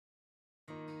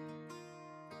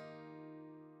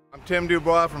I'm Tim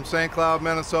Dubois from St. Cloud,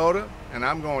 Minnesota, and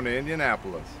I'm going to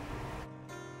Indianapolis.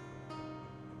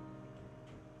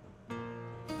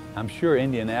 I'm sure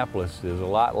Indianapolis is a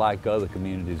lot like other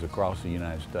communities across the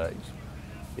United States,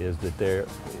 is that there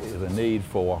is a need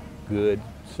for good,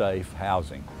 safe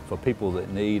housing for people that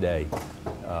need a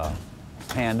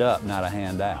hand up, not a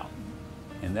handout.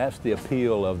 And that's the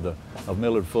appeal of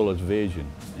Millard Fuller's vision,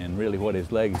 and really what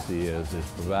his legacy is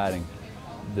providing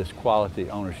this quality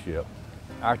ownership.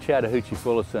 Our Chattahoochee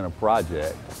Fuller Center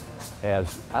project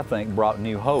has, I think, brought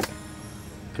new hope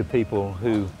to people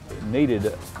who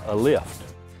needed a lift.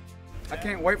 I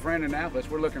can't wait for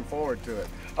Indianapolis. We're looking forward to it.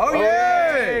 Oh,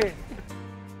 yay!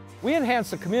 We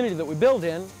enhance the community that we build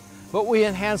in, but we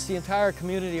enhance the entire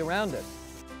community around it.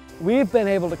 We've been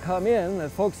able to come in, the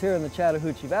folks here in the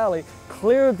Chattahoochee Valley,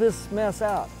 cleared this mess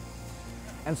out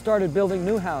and started building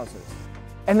new houses.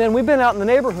 And then we've been out in the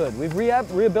neighborhood. We've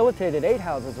rehabilitated 8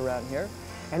 houses around here,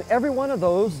 and every one of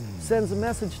those sends a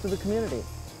message to the community.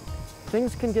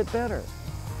 Things can get better.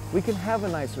 We can have a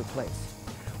nicer place.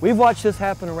 We've watched this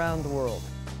happen around the world.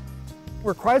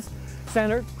 We're a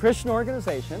Christ-centered Christian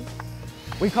organization.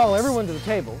 We call everyone to the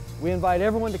table. We invite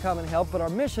everyone to come and help, but our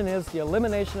mission is the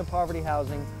elimination of poverty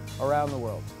housing around the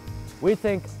world. We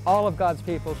think all of God's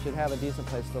people should have a decent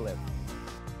place to live.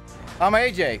 I'm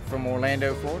AJ from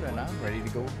Orlando, Florida, and I'm ready to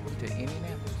go to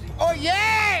Indianapolis. Oh,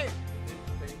 yeah!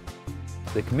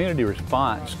 The community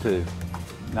response to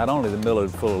not only the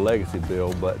Millard Fuller Legacy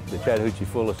Build, but the Chattahoochee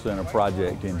Fuller Center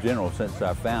project in general since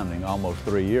our founding almost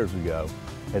 3 years ago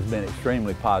has been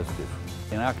extremely positive.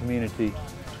 In our community,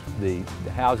 the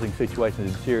housing situation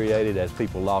has deteriorated as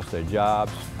people lost their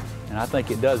jobs, and I think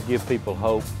it does give people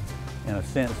hope in a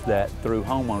sense that through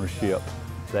home ownership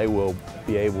they will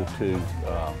be able to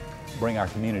bring our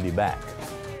community back.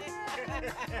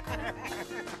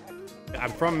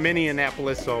 I'm from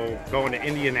Minneapolis, so going to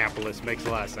Indianapolis makes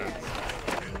a lot of sense.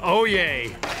 Oh, yay!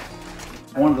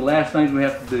 One of the last things we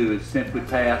have to do is simply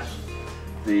pass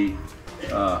the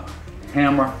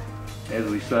hammer, as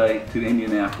we say, to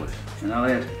Indianapolis. And I'll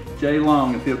ask Jay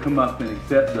Long if he'll come up and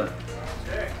accept this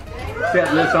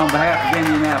on behalf of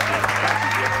Indianapolis.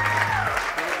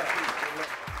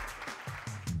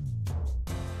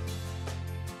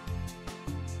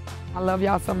 I love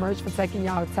y'all so much for taking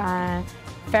y'all time,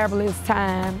 fabulous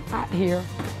time out here,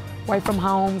 away from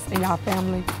homes and y'all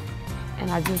family. And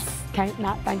I just can't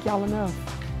not thank y'all enough.